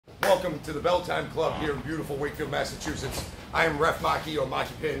Welcome to the Bell Time Club here in beautiful Wakefield, Massachusetts. I am Ref Maki or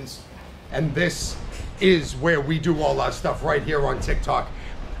Maki Pins, and this is where we do all our stuff right here on TikTok.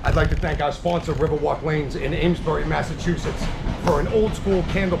 I'd like to thank our sponsor, Riverwalk Lanes in Amesbury, Massachusetts, for an old school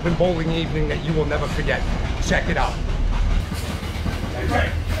candlepin bowling evening that you will never forget. Check it out. Hey,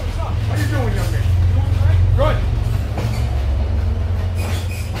 what's up? How you doing, young man? Good.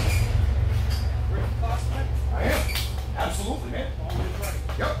 I am. Absolutely, man.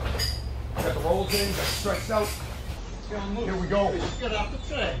 Yep. Got the rolls in, got it stretched out. Here we go. Get off the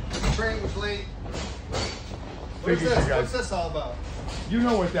train. The train was late. What's this? What's this all about? You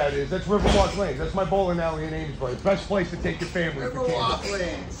know what that is. That's Riverwalk Lanes. That's my bowling alley in Amesbury. Best place to take your family. Riverwalk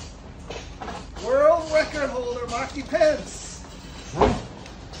Lanes. World record holder, Maki Pence. True.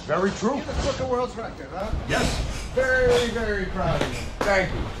 Very true. You're the crooked world's record, huh? Yes. Very, very proud of you.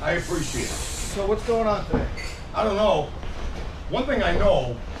 Thank you. I appreciate it. So what's going on today? I don't know. One thing I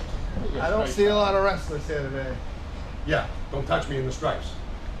know. I don't see a lot of wrestlers here today. Yeah, don't touch me in the stripes.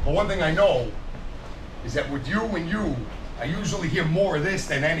 But one thing I know is that with you and you, I usually hear more of this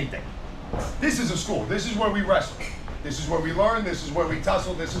than anything. This is a school. This is where we wrestle. This is where we learn. This is where we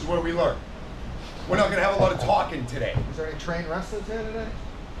tussle. This is where we learn. We're not going to have a lot of talking today. Is there any trained wrestlers here today?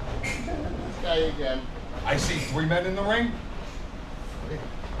 This guy again. I see 3 men in the ring.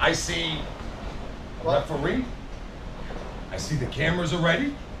 I see a referee. I see the cameras are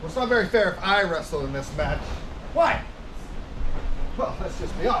ready. Well, it's not very fair if I wrestle in this match. Why? Well, let's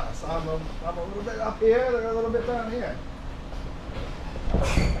just be honest. I'm a little bit up here, they're a little bit down here.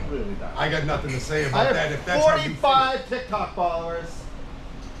 Really not. I got nothing to say I about have that. If that's how you feel. 45 TikTok followers.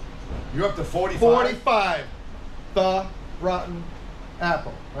 You're up to 45? 45. The Rotten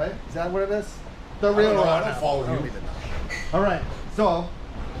Apple, right? Is that what it is? The real I Rotten don't Apple. follow you. All right. So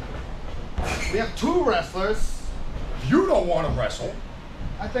we have 2 wrestlers. You don't want to wrestle.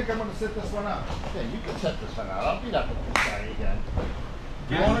 I think I'm going to sit this one out. Yeah, you can set this one out. I'll beat up the guy again.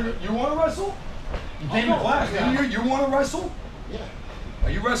 You want to wrestle? You came to class, didn't you? You want to wrestle? Yeah.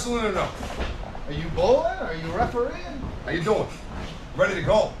 Are you wrestling or no? Are you bowling? Are you refereeing? How you doing? Ready to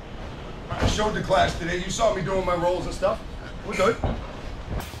go. I showed the class today. You saw me doing my rolls and stuff. We're good.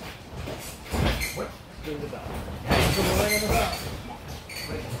 What? Do the bell. Hang the ring in the bell.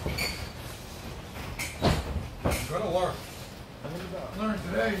 I'm gonna learn. Ring the bell. Learn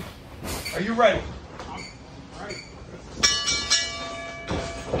today. Are you ready? All right.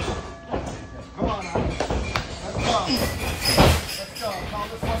 Come on now. Let's go. Let's go. Call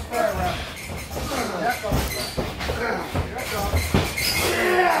this one fair, ref. Yeah, go.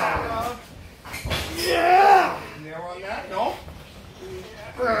 Yeah! Nail on that? No?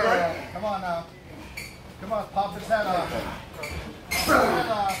 Come on now. Come on, pop his head off. Pop his head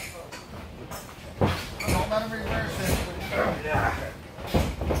off. Don't let him reverse it.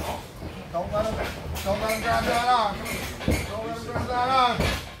 Don't let him grab that arm. Don't let him grab that arm.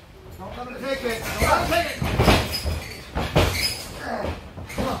 Don't let him take it. Don't let him take it.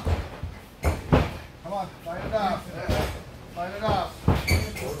 Come on. Come on, fight it out. Fight it out.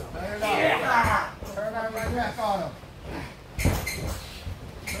 Fight it out. Turn that right back on him.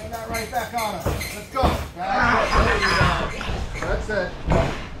 Turn that right back on him. Let's go. That's it.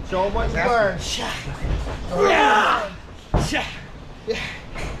 Show him what you learned.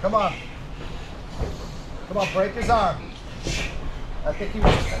 Come on. Come on, break his arm. I think he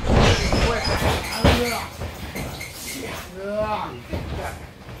was quick.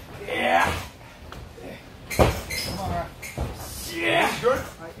 Yeah. Come on, Ref. Yeah. Good?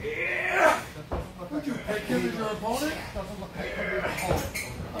 Yeah. Would you pick him as your opponent? Doesn't look like he'll be an opponent.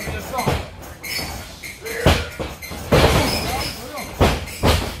 I mean, it's not.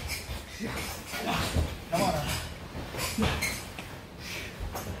 Come on, Ref.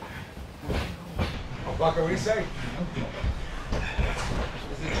 Oh, Bucko, what do you say? Is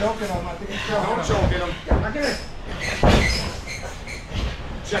he choking him? I think he's choking Don't him. choke him. Look at it.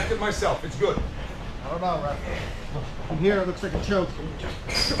 Checked it myself. It's good. I don't know, Ref. From here, it looks like a choke. Here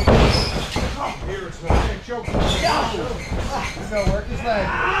it's not. Choke. There you go, work his leg.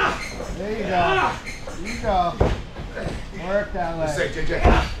 There you go. There you go. Work that What do you say, leg. JJ?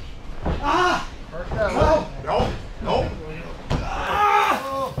 Work that leg. No. No.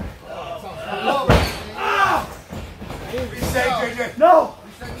 Oh. What do you say, JJ? No.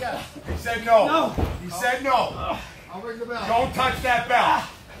 He said yes. He said no. No. He said no. I'll ring the bell. Don't touch that bell.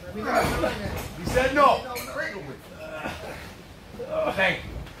 Let me know when to ring it. He said no. Let me know when to ring it. Thank you.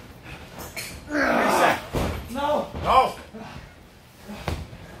 What do you say? No. No.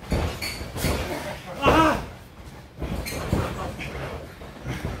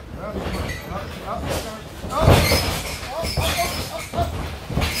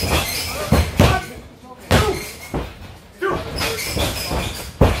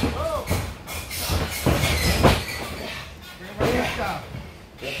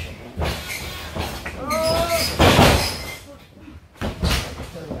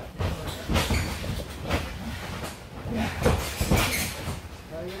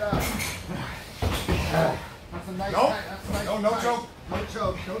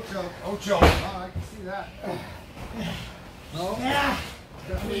 Don't choke. Oh, I can see that. No? Yeah.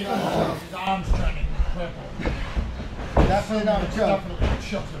 Definitely not a choke. His arm's turning purple. Definitely not a choke. Definitely a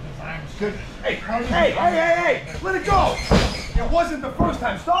choke of his arms. Good. Hey! Let it go! It wasn't the first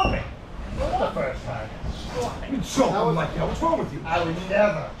time. Stop it! What's the first time? You choke him like that. What's wrong with you? I would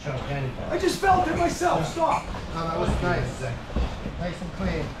never choke anybody. I just felt it myself. Stop. Oh, that was nice. Nice and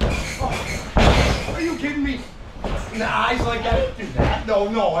clean. Oh, are you kidding me? In the eyes like that? Do that?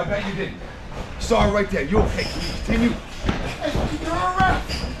 No, I bet you didn't. Sorry, right there. You okay? Can you continue? Hey, you're a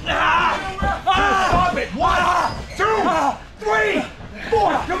ref. Stop it. 1, 2, 3,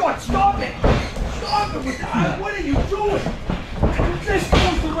 4. Come on, stop it. Stop it with that. What are you doing? You're just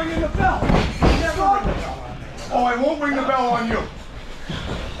supposed to ring in the bell. Stop it. Oh, I won't ring the bell on you.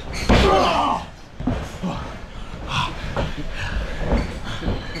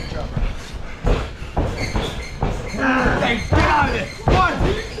 Hey, get out of there.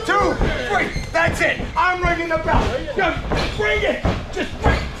 1, 2, 3. That's it. I'm ringing the bell. Just ring it. Just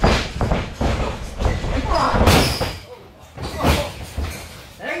ring.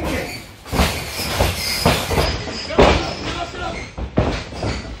 Hang it.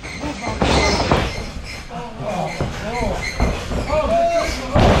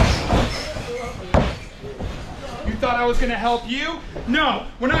 You thought I was gonna help you? No,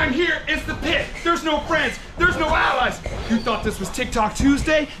 when I'm here, it's the pit. There's no friends, there's no allies. You thought this was TikTok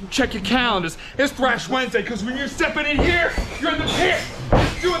Tuesday? Check your calendars. It's Thrash Wednesday, because when you're stepping in here, you're in the pit.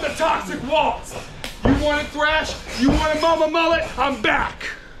 You're doing the toxic waltz. You wanted thrash? You wanted Mama Mullet? I'm back.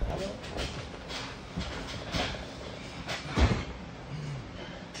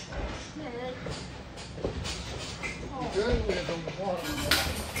 Good. We have the water.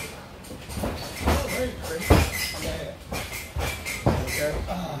 Okay.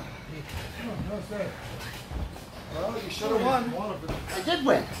 No, sir. Well, you should have won. I did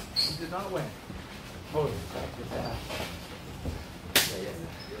win. You did not win.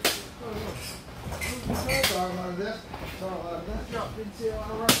 Sorry about this. Sorry about this. No, didn't see a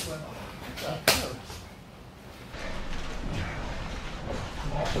lot of wrestling.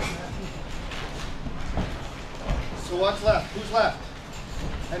 So what's left? Who's left?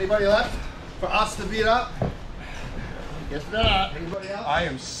 Anybody left for us to beat up? Guess not. Anybody else? I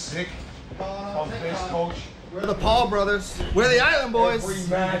am sick of this, Coach. We're the Paul brothers. We're the Island Boys. Every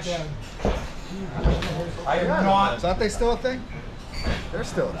match. I am not. Aren't they still a thing? They're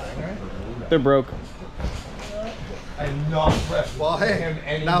still a thing, right? They're broke. I'm not ref Well, with hey, him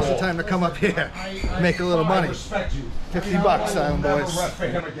anymore. now's the time to come up here, make a little I money. respect you. $50, I will Island never Boys. ref for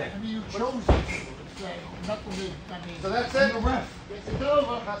him I again. mean, you chose to. So nothing to, I mean, So that's I'm it? the ref. it's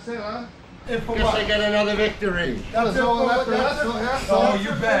over. That's it, huh? If for Guess I what? get another victory. There's no one left to wrestle, yeah? Oh,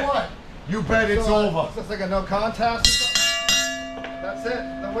 you bet. You bet it's So, over. It's just like a no contest or something? That's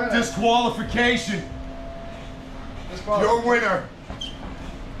it, the winner. Disqualification. Disqualified. Your winner.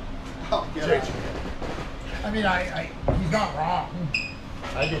 Oh, get out. I mean, he's not wrong.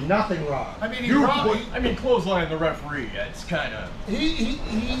 I did nothing wrong. I mean, he's You wrong. put- I mean, clothesline the referee. It's kind of. He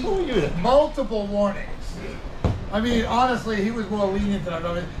multiple warnings. I mean, honestly, he was more lenient than I've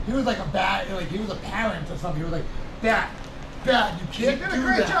ever. He was like a bad, like he was a parent or something. He was like, bad, you You can't did do a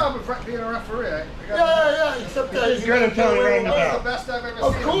great that. job of being a referee. Yeah. Except that He's gonna tell me right That was now. the best I've ever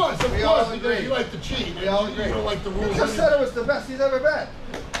Of seen. course, We all because agree. you like to cheat. We all You agree. don't like the rules. He just said it was the best he's ever been.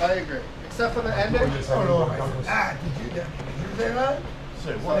 I agree. Except for the ending. Oh no! I said, did you say that?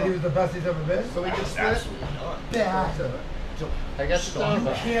 Say That he was the best he's ever been? So we can split. Yeah. I guess it's You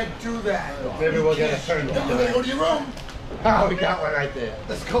over. can't do that. Maybe we'll get a tournament. Then you gotta go to your room. Oh, we got one right there.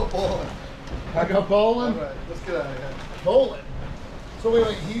 Let's go bowling. I go All bowling. right, let's get out of here. Bowling. So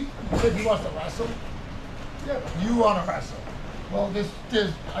wait, he said he wants to wrestle. Yeah. You want to wrestle? Well,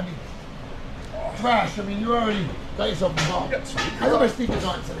 I mean, Thrash. I mean, you already got yourself involved. I got my sneakers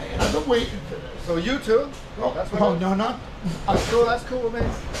on today, and I've been waiting for this. So you two? That's what Oh no, not. That's cool. That's cool with me.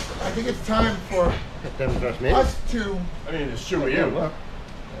 I think it's time for Them trust me. us to. I mean, it's two of you. Two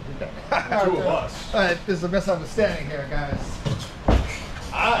of us. All right, there's a misunderstanding here, guys.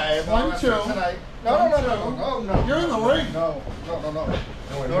 I One, two. tonight. No. You're in the ring. No. No, No.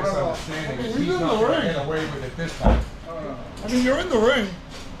 misunderstanding. I mean, He's he's in not the gonna ring. get away with it this time. I mean, you're in the ring.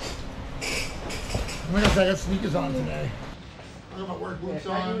 Like I said, I got sneakers on today. I got my work boots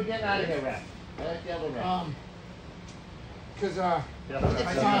How you on. getting out of here, Rap? I like the other Rap. Cause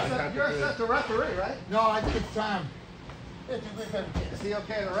You're set to referee, right? no, I think it's time. Is he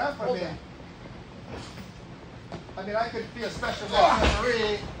okay to ref? I mean, I could be a special guest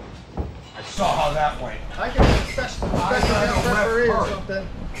referee. I saw how that went. I could be a special guest referee or first. something.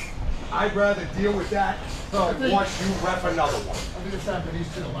 I'd rather deal with that So watch you ref another one. I think it's time for these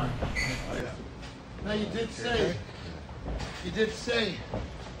two to learn. Now you did say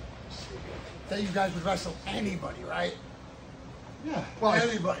that you guys would wrestle anybody, right? Yeah. Well,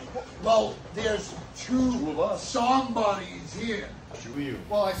 anybody. Well, there's two of us. somebodies here. Two of you.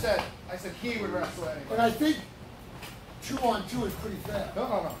 Well, I said he would wrestle And anybody. I think 2-on-2 is pretty fair.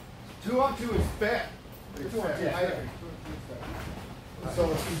 No. 2-on-2 is fair. It's fair. Yeah. I agree.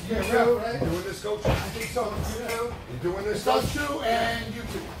 So it's you Yeah, two, ref, right? You doing this, coach? I think so. You doing this, It's coach? those two and you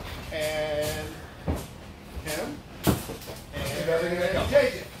two. And him. You guys are gonna go.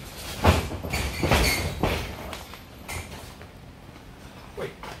 JJ. Wait.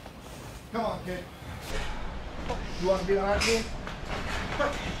 Come on, kid. You want to be on our team?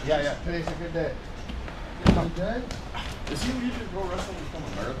 Yeah. Today's a good day. Okay? Is he leaving to go wrestling and become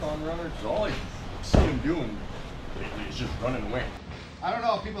a marathon runner? Because all I see him doing lately is just running away. I don't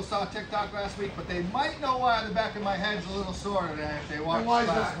know if people saw TikTok last week, but they might know why the back of my head's a little sore today if they watched why is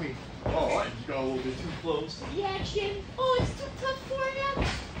last that? week. Oh, I just got a little bit too close. Reaction. Oh, it's too tough for you.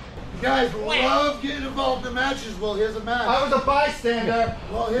 You guys love getting involved in matches. Well, here's a match. I was a bystander.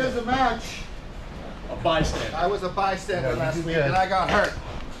 Well, here's a match. A bystander. I was a bystander Yeah, you last did week good. and I got hurt.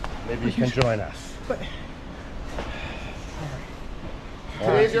 Maybe you can join us.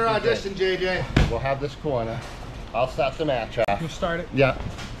 Today's your audition, JJ. We'll have this corner. I'll start the match off. You start it. Yeah.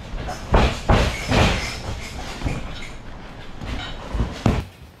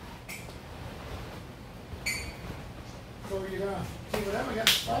 So you're gonna see with them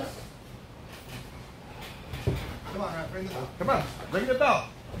against us? Come on, Ref, ring the bell. Come on. Ring the bell.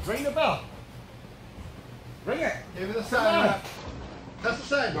 Ring the bell. Ring it. Give me the sign, Ref. That's the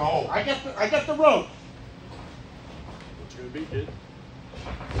sign. No. I got the rope. What's gonna be, kid?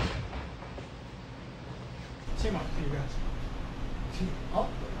 Team up, you guys. Oh.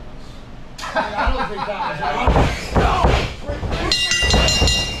 I don't think that was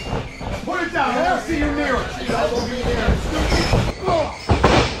Put it down. I don't see you near it. I will be there.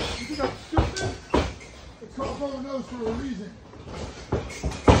 You think I'm stupid? It's called blowing nose for a reason.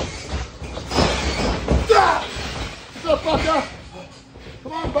 Stop! What's up, Bucker?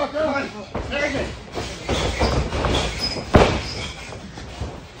 Come on, Bucker. Take it.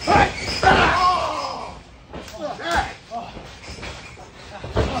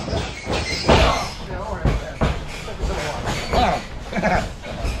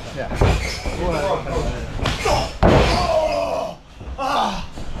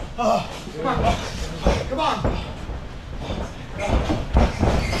 Come on.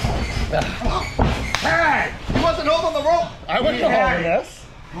 Tag! He wasn't holding the rope. I wouldn't hold this.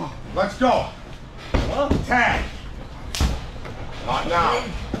 Let's go. Tag. Not now.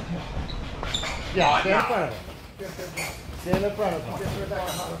 Yeah, stand in now. front of it. Stand in front of it.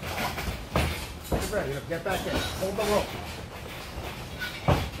 Get ready. Get back in. Hold the rope.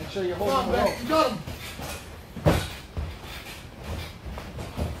 Make sure you're Come on, holding the rope. man. You got him.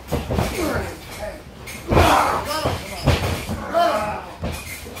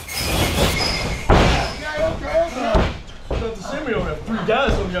 Not to say we don't have 3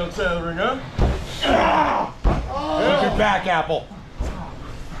 guys on the outside of the ring, huh? Here's your back, Apple.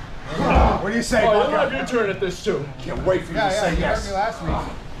 What do you say, Oh, you'll Bucker? have your turn at this too. Can't wait for you to Yeah, say you yes. heard me last week.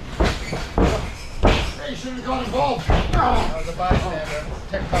 Hey, you should have got involved. I was a bystander.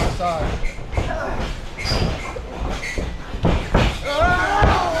 TikTok saw it.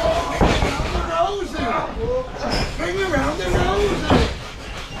 Bring me around the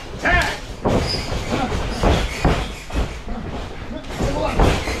roses. Tag!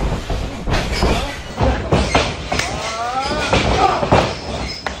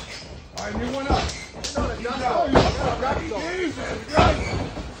 All right, new one up.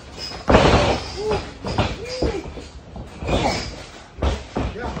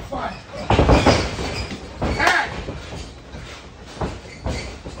 Yeah, fine. Tag!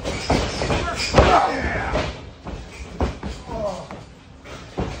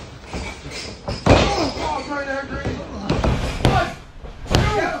 Oh, right there, Green. One.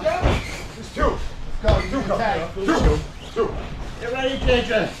 There's two. Go, you do the tag. Two. Get ready, JJ.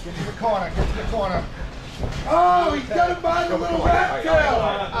 Get to the corner. Get to the corner. Oh, he's got him by the little rat tail.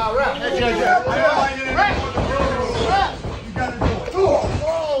 Ah, Ref. Hey, I JJ. don't mind it anymore. You gotta do it.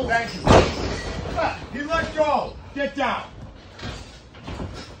 Oh, Thank you. He let go. Get down.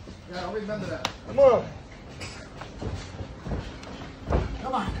 Yeah, I'll remember that. Come on.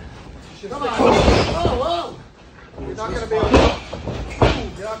 come on. Come on. Oh, You're not going to be able to. You're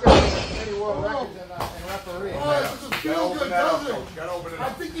not going to get any world records in refereeing. whoa. Oh, this doesn't feel good, does it? Gotta open it I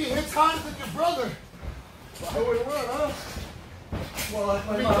up. think he hits harder than your brother. Who would win, huh? Well, I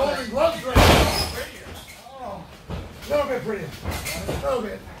mean, Golden Gloves right now. Oh, a little bit prettier. A little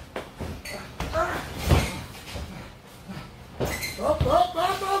bit.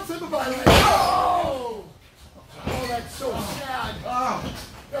 Up, simplify. Oh! Oh, that's so sad. Oh,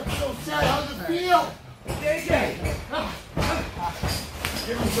 that's so sad. How does it feel? JJ!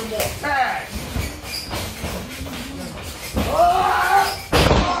 Give him some more. Tag!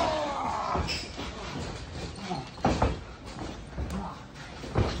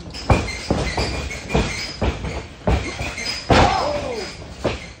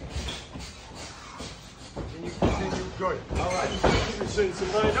 Good. All right. You're seeing some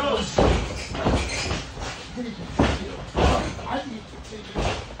nice nose. I need to take it.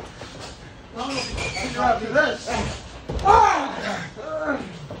 Continue after this. Oh!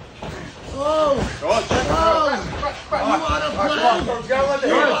 Oh, check it out. You want to play? Gotta let the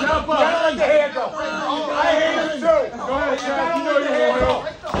hair go. I hate it too. Go ahead, Jack. You know you want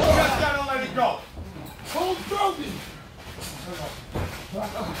to. Just gotta let it go. Hold trophy. You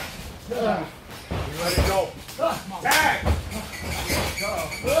let it go. Tag!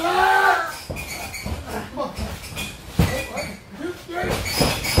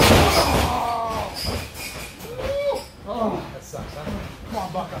 Oh, that sucks, huh? Come on,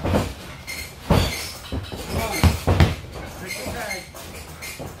 Bucka. Take the tag.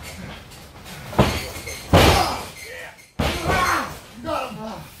 You got him.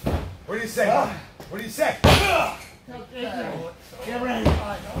 What do you say? What do you say? Get ready.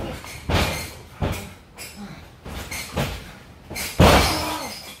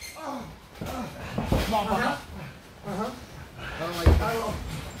 Come on, Bucka.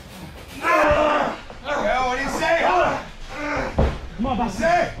 Yeah, what do you say? Come on, Bucka.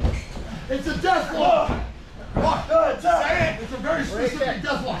 Say It's a death walk. it. Say it. It's a very specific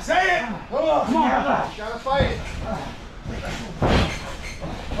death walk. Say it. Come on, Bucka. Gotta fight it.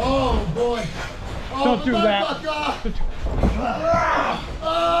 Oh, boy. Oh, Don't do that. Bucka.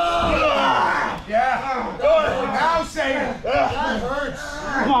 Yeah. Good. Now say it. That hurts.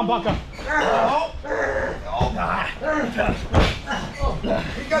 Come on, Bucka. He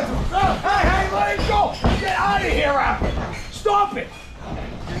got to. Hey, let it go. Get out of here, Apple. Stop it.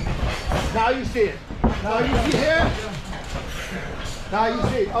 Now you see it. Now you see here. Now you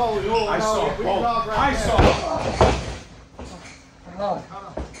see it. Oh, no, I no, saw we it. can Oh, talk right I there. saw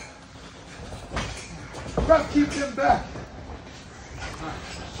it. Ref, keep him back.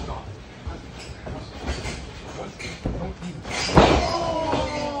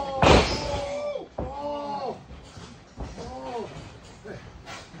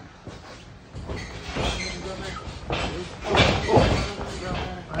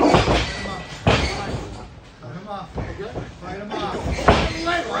 Fight him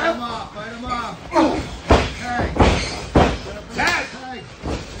off. Fight him off. Tag. Tag. Tag.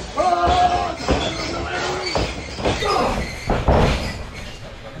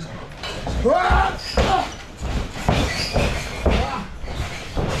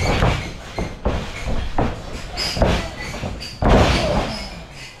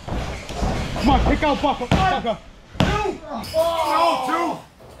 Come on, kick out Bucka. Bucka. No, two.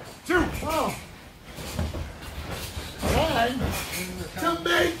 Time to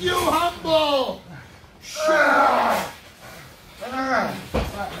make you humble.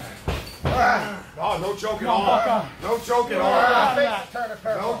 No joke at all. No joke at all.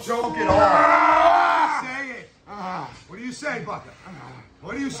 No joke at all. Say it. What do you say, Bucka?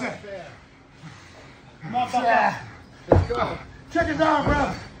 What do you say? Come on, Bucka. Check it down,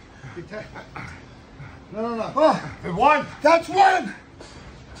 bro. No. And one. That's one.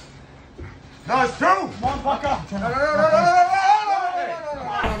 No, it's two. Come on, Bucka.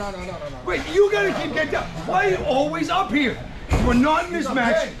 Wait, you gotta keep getting down. Why are you always up here? We're not in this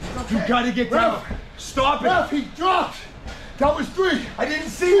match. You gotta get down. Stop Ref, it. he dropped. That was three. I didn't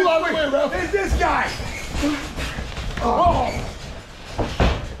see you. Out of the way, Ref. There's this guy. Oh.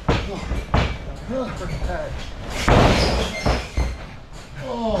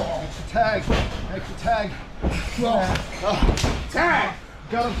 Oh. Tag. Extra tag. Well, Tag.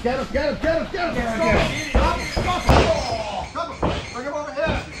 Get him. Stop. Come on. Bring him over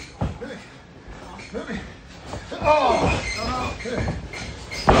here. Oh.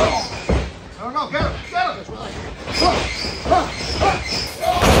 No. Get him.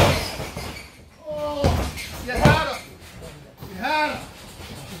 oh. You had him.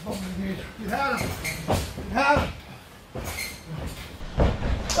 You had him.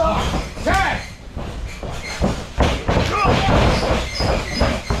 Tag.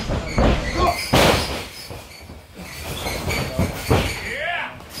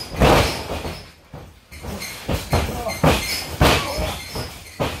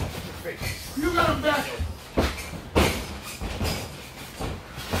 You got him back.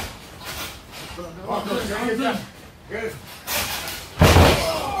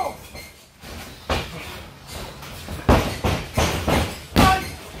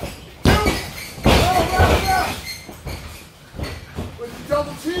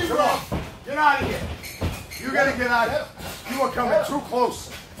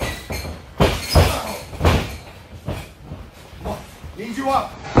 close. Need you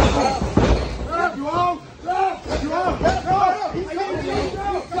up. You out. You out. Let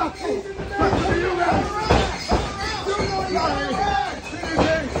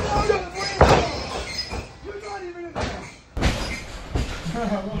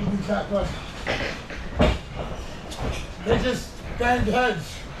go. They just banged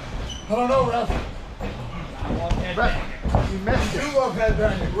heads. I don't know, Ref. You missed it. You love head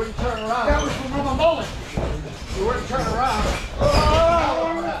banging. You wouldn't turn around. That was from Rubber Mullet. You wouldn't turn around.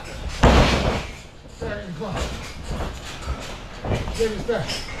 There you go. Give us that.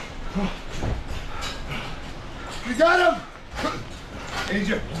 You got him? Need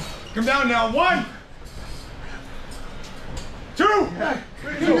you. Come down now. 1, 2.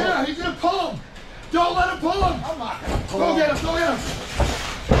 He's gonna pull him. Don't let him pull him. Go get him. Go get him.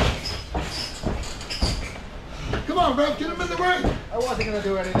 Come on, Rev. Get him in the ring. I wasn't going to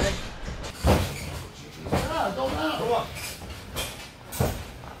do anything. Yeah, don't let him. Come on.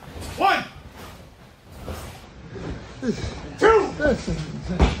 1, 2,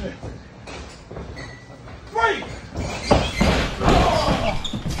 3.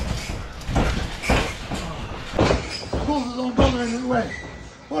 Pulls his own brother in the way.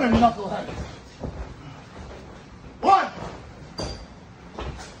 What a knucklehead. 1,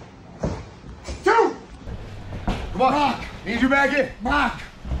 2. Come on. Mark. Need you back in. Mark.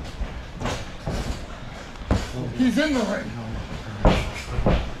 He's in the ring.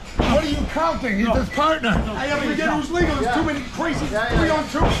 What are you counting? He's his partner. I have to forget who's legal. There's too many crazy 3 on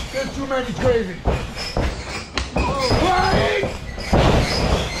 2. There's too many crazy. Right.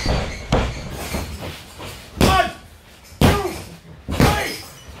 1, 2, 3.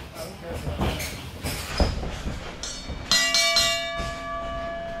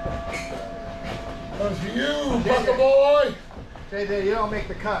 That was for you, Bucka boy. JJ, you don't make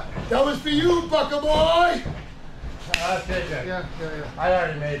the cut. That was for you, Bucka boy. Yeah. I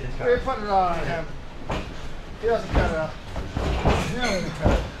already made the We're putting it on him. He doesn't cut it up.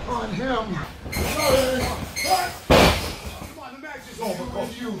 On him. Come on, the match is over. Go.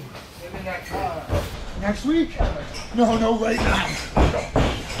 You. Next week? No, right now.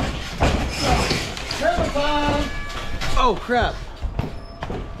 Hammer time. Oh, crap.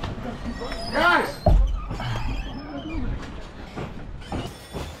 Guys!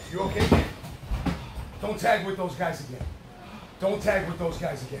 You okay, kid? Don't tag with those guys again. Don't tag with those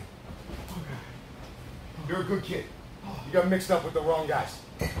guys again. You're a good kid. You got mixed up with the wrong guys.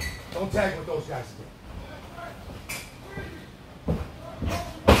 Don't tag with those guys again.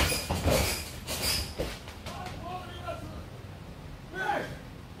 Hey,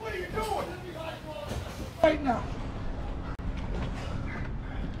 what are you doing? Right now.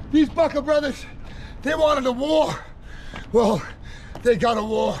 These Bucka brothers, they wanted a war. Well, they got a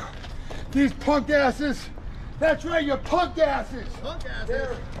war. These punk asses, that's right, you punk asses. Punk ass.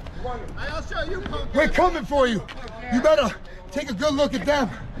 They're running. I'll show you punk. We're coming for you. You better take a good look at them,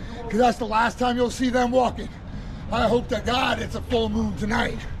 because that's the last time you'll see them walking. I hope to God it's a full moon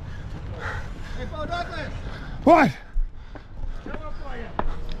tonight. Hey, Bo Douglas. What?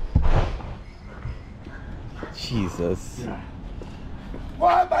 Jesus.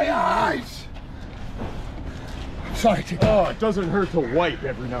 Why my eyes? Sorry, Chick. Oh, it doesn't hurt to wipe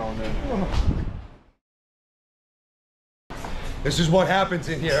every now and then. This is what happens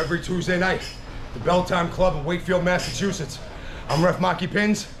in here every Tuesday night. The Belltime Club in Wakefield, Massachusetts. I'm Ref Maki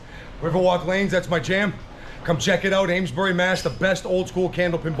Pins. Riverwalk Lanes, that's my jam. Come check it out, Amesbury, Mass. The best old school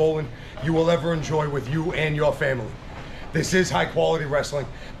candlepin bowling you will ever enjoy with you and your family. This is high quality wrestling.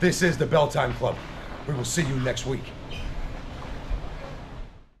 This is the Belltime Club. We will see you next week.